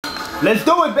Let's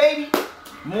do it, baby.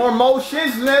 More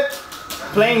MoeShiznit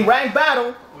playing ranked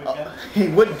battle.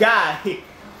 With Guy.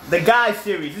 The Guy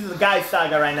series. This is the Guy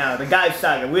saga right now. The Guy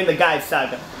saga. We're in the Guy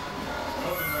saga.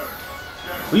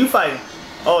 Who you fighting?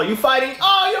 Oh, you fighting?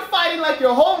 Oh, you're fighting like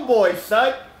your homeboy,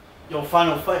 son. Your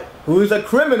final fight. Who's a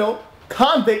criminal,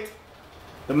 convict,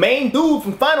 the main dude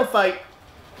from Final Fight.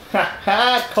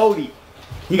 Haha, Cody.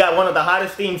 He got one of the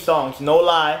hottest theme songs. No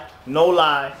lie. No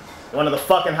lie. One of the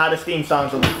fucking hottest theme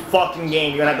songs of the fucking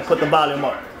game. You're gonna have to put the volume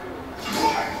up.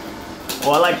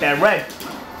 Oh, I like that red.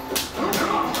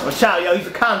 Watch out, yo. He's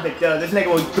a convict. This nigga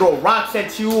will throw rocks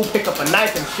at you, pick up a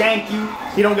knife and shank you.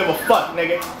 He don't give a fuck,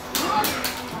 nigga.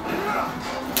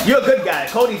 You're a good guy.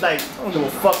 Cody's like, I don't give a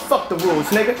fuck. Fuck the rules,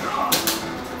 nigga.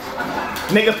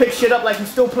 Nigga pick shit up like he's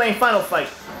still playing Final Fight.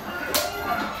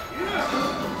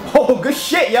 Oh, good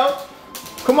shit, yo.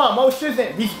 Come on,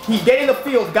 MoeShiznit. He's getting the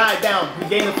field guy down. He's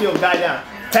getting the field guy down.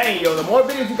 Telling you, yo, the more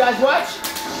videos you guys watch,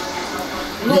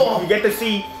 you get to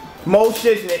see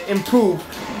MoeShiznit improve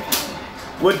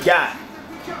with Guy.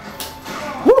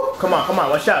 Woo! Come on,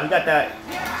 watch out. He got that.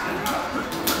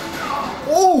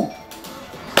 Ooh!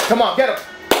 Come on, get him.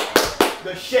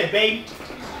 Good shit, baby.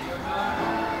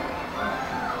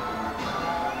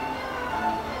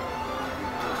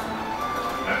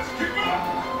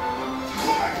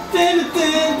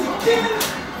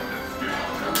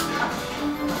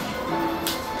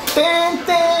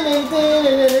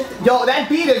 Yo, that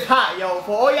beat is hot, yo.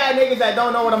 For all y'all niggas that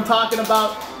don't know what I'm talking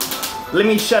about, let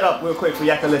me shut up real quick so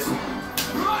y'all can listen.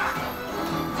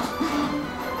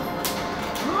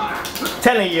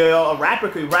 Telling you, yo, a rapper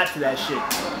could rap to that shit.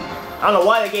 I don't know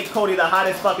why they gave Cody the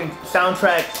hottest fucking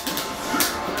soundtrack,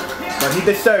 but he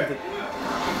deserved it.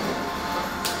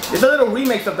 It's a little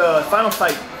remix of the Final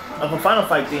Fight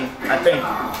theme, I think.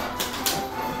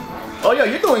 Oh, yo,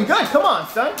 you're doing good. Come on,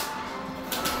 son.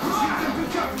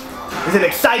 It's an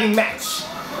exciting match.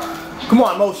 Come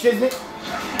on, MoeShiznit.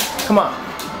 Come on.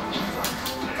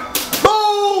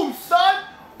 Boom, son.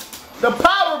 The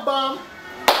power bomb.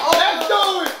 Oh, let's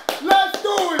do it. Let's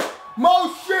do it.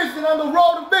 MoeShiznit on the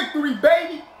road to victory,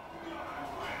 baby.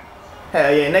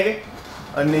 Hell yeah, nigga.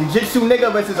 A ninjutsu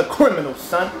nigga versus a criminal,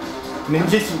 son.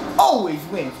 Ninjutsu always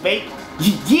wins, baby.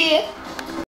 Yeah.